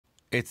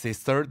It's the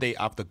third day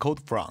of the cold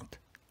front.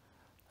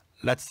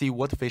 Let's see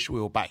what fish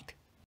will bite.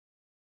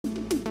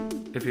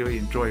 If you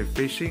enjoy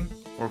fishing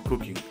or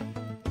cooking,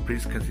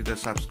 please consider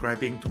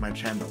subscribing to my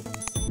channel.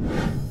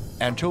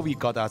 Anchovy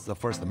got us the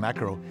first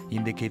mackerel,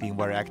 indicating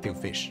very active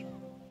fish.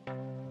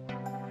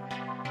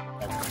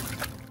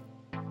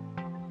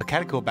 The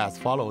calico bass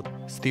followed,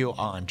 still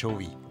on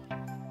anchovy.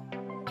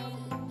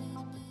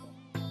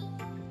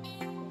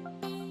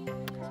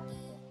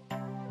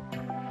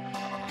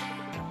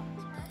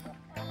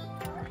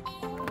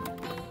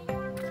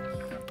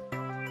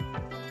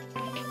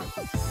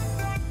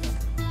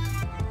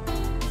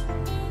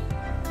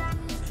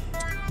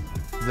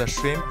 The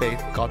shrimp bait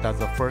got us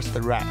the first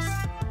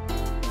wrasse.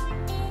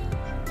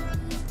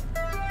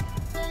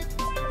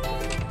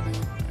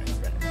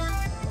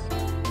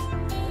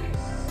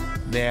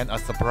 Then a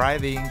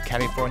surprising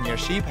California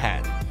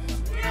sheephead.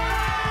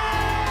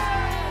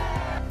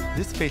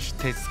 This fish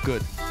tastes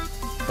good,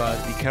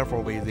 but be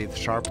careful with its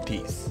sharp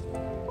teeth.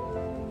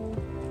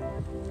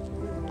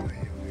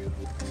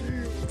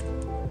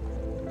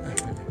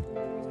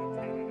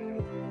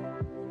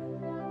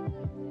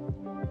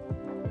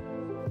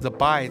 The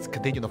bites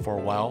continued for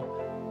a while,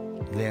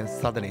 then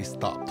suddenly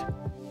stopped.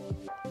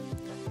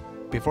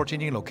 Before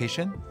changing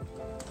location,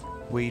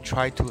 we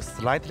tried to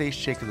slightly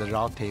shake the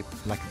rod tip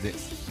like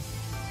this.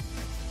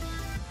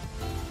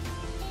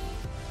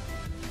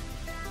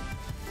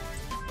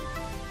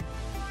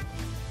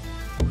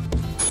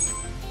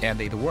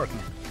 And it worked.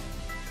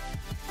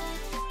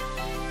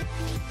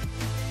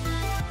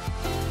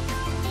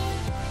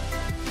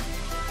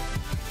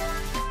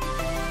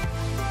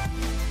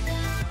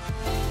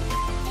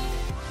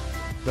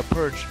 The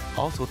perch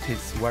also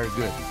tastes very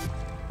good.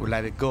 We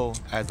let it go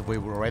as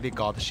we've already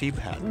got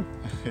sheephead.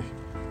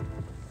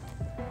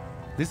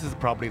 This is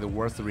probably the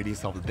worst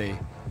release of the day.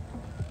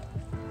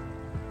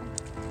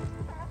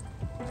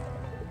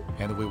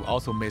 And we've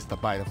also missed a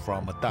bite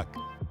from a duck.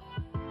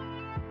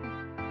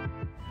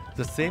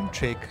 The same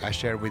trick I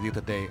shared with you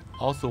today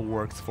also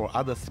works for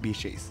other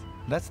species.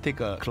 Let's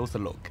take a closer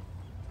look.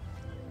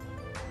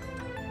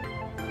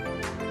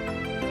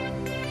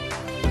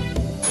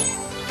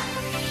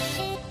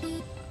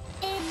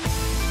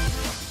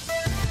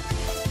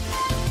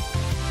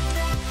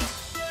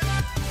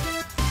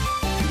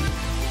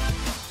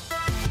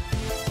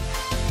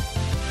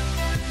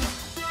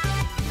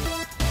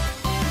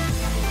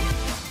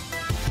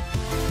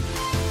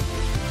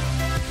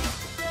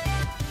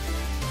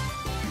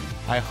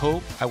 I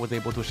hope I was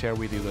able to share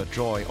with you the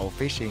joy of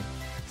fishing.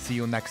 See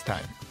you next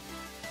time.